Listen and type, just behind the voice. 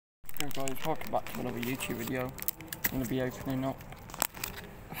So guys, welcome back to another YouTube video. I'm going to be opening up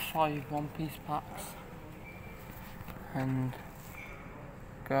 5 One Piece packs, and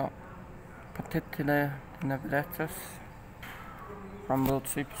got particular Neverletters from World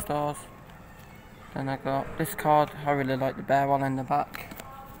Superstars. Then I got this card. I really like the bear one in the back.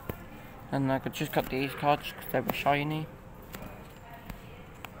 And I just got these cards because they were shiny.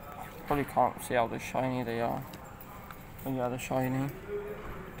 Probably can't see how shiny they are, but yeah, they're shiny.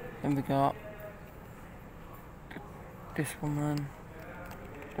 Then we got this one.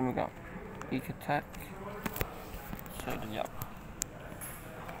 Then we got Ecotech. So yeah.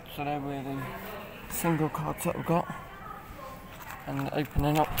 So they were the single cards that we got. And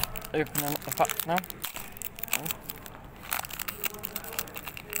opening up the packs now.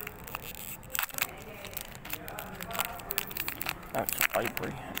 That's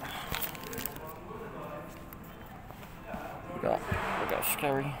ivory. We got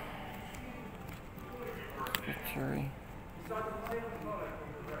Scary. Victory.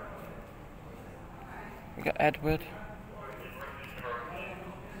 We got Edward.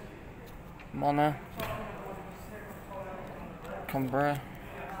 Mona. Cumbra.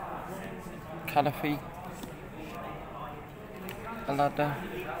 Caliphie. Alada.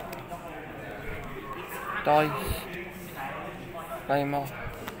 Dice. Flamer.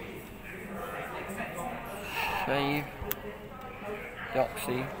 Shave.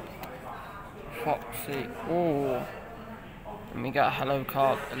 Yoxie. Foxy. Oh, and we got a hello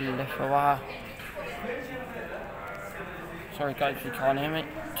card, Lithoa. Sorry guys if you can't hear me.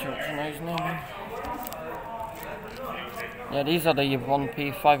 Children knows me. Yeah, these are the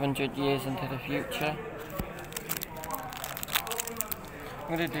 1P 500 years into the future. I'm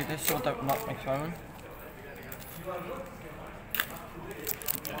gonna do this so I don't knock my phone.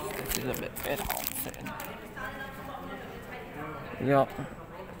 This is a bit hard sitting. We got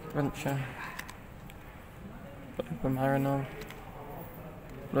Venture. Marino,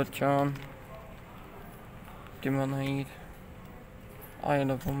 Bloodcharm, Demonade,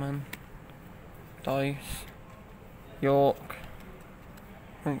 Isle of Woman, Dice, York,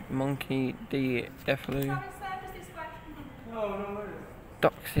 Monkey D. Deflu,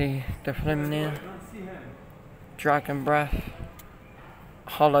 Doxy Deflimnia, Dragon Breath,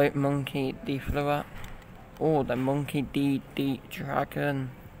 Hollow Monkey D. Fluat, oh, the Monkey D. Dragon.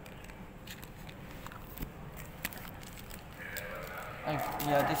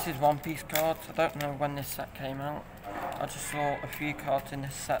 Yeah, this is One Piece cards. I don't know when this set came out. I just saw a few cards in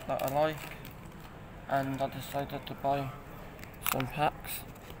this set that I like, and I decided to buy some packs.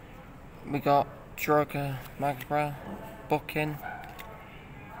 We got Droga Magbra, Booking,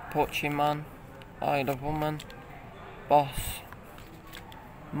 Porchyman, Isle of Woman, Boss,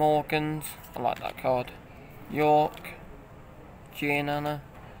 Morgans, I like that card, York, Gianna,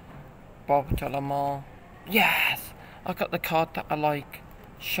 Bob Delamar. Yes! I got the card that I like,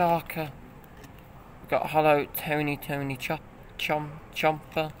 Sharka. We got Hollow Tony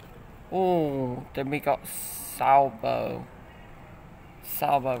Chomper. Oh, then we got Salvo,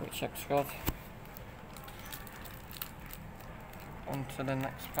 which looks good. On to the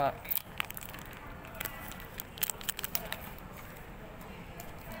next pack.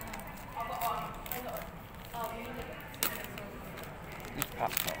 These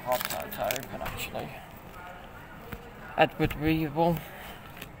packs are hard to open actually. Edward Weevil,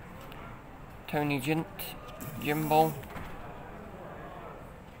 Tony Jimbo,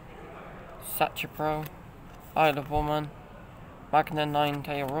 Satchapro, Isle of Woman, Magna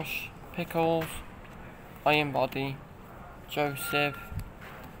 9-Tail Rush, Pickles, Iron Body, Joseph,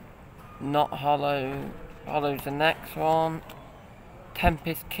 Not Hollow, Hollow's the next one,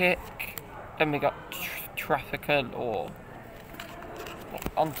 Tempest Kick, then we got Trafficker Law.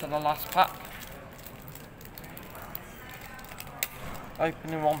 On to the last pack.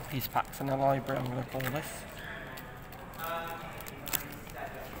 Opening One Piece packs in the library, I'm going to call this.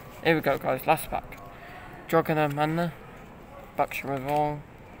 Here we go guys, last pack. Drogon Manna, Bucksha Revol,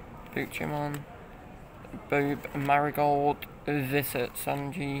 Buchamon, Boob, Marigold, Visit,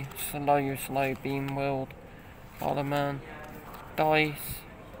 Sanji, Slow Beam World, Holloman, Dice,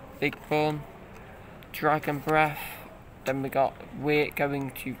 Big Bun, Dragon Breath, then we got We're Going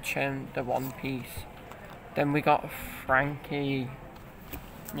to Chen the One Piece, then we got Frankie.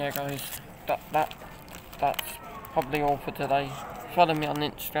 Yeah guys, that's probably all for today. Follow me on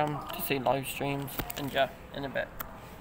Instagram to see live streams, and yeah, in a bit.